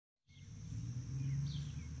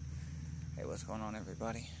what's going on,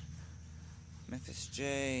 everybody? Memphis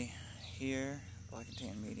J here, Black and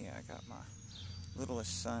Tan Media. I got my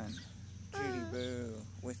littlest son, Judy Boo,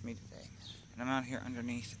 with me today. And I'm out here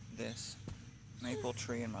underneath this maple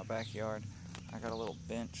tree in my backyard. I got a little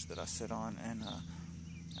bench that I sit on, and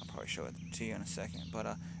I'll probably show it to you in a second.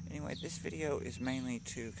 But anyway, this video is mainly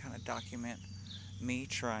to kind of document me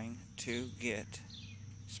trying to get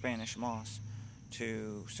Spanish moss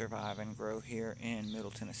to survive and grow here in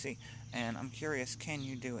Middle Tennessee. And I'm curious, can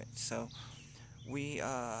you do it? So we,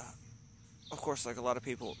 of course, like a lot of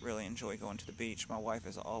people, really enjoy going to the beach. My wife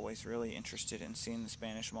is always really interested in seeing the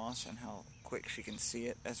Spanish moss and how quick she can see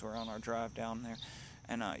it as we're on our drive down there.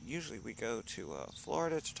 And usually we go to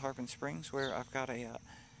Florida, to Tarpon Springs, where I've got a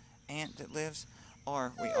aunt that lives,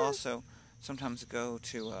 or we also sometimes go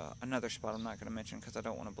to another spot I'm not going to mention because I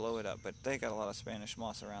don't want to blow it up, but they got a lot of Spanish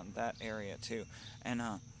moss around that area too. And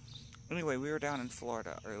anyway, we were down in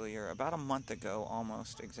Florida earlier, about a month ago,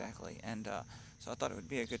 almost exactly, and so I thought it would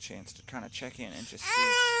be a good chance to kind of check in and just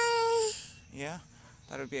see. Yeah,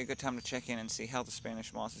 thought it would be a good time to check in and see how the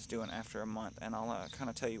Spanish moss is doing after a month, and I'll kind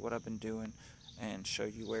of tell you what I've been doing and show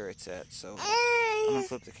you where it's at. So I'm going to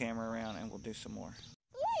flip the camera around and we'll do some more.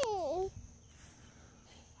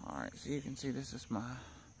 Alright, so you can see this is my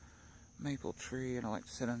maple tree, and I like to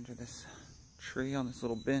sit under this tree on this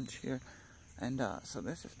little bench here. And so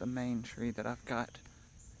this is the main tree that I've got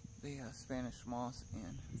the Spanish moss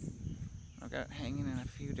in. I've got it hanging in a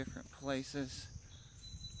few different places.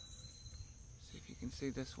 See if you can see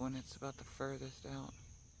this one, it's about the furthest out.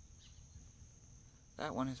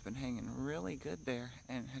 That one has been hanging really good there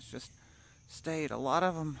and has just stayed. A lot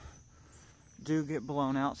of them do get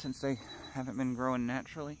blown out since they haven't been growing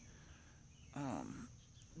naturally.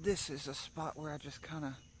 This is a spot where I just kind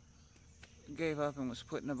of gave up and was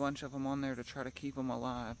putting a bunch of them on there to try to keep them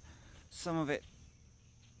alive. Some of it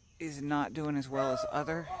is not doing as well as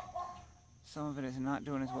others. Some of it is not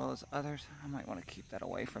doing as well as others. I might want to keep that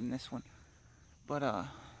away from this one. But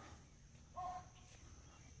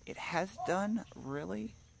it has done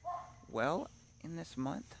really well in this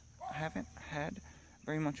month. I haven't had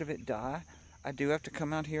very much of it die. I do have to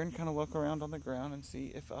come out here and kind of look around on the ground and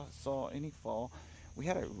see if I saw any fall. We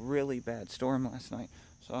had a really bad storm last night,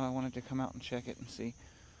 so I wanted to come out and check it and see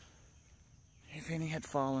if any had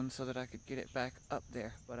fallen so that I could get it back up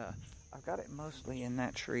there. But I've got it mostly in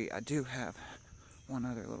that tree. I do have one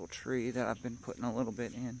other little tree that I've been putting a little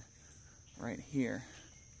bit in right here,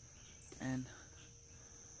 and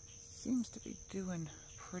seems to be doing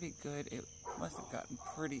pretty good. It must have gotten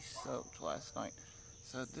pretty soaked last night.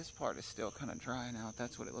 So this part is still kind of drying out.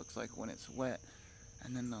 That's what it looks like when it's wet.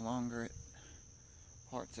 And then the longer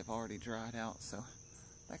parts have already dried out. So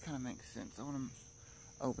that kind of makes sense. I want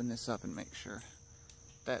to open this up and make sure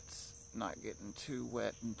that's not getting too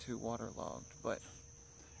wet and too waterlogged. But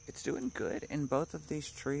it's doing good in both of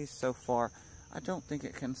these trees so far. I don't think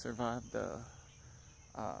it can survive the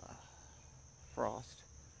frost.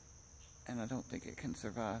 And I don't think it can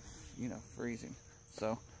survive, freezing.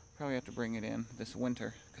 So probably have to bring it in this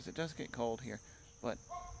winter because it does get cold here. But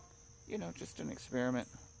just an experiment.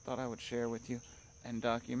 Thought I would share with you and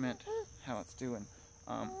document how it's doing.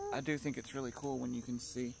 I do think it's really cool when you can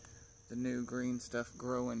see the new green stuff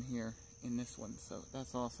growing here in this one. So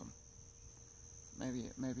that's awesome.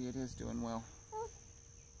 Maybe it is doing well.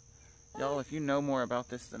 Y'all, if you know more about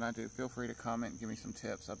this than I do, feel free to comment and give me some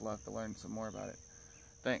tips. I'd love to learn some more about it.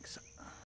 Thanks.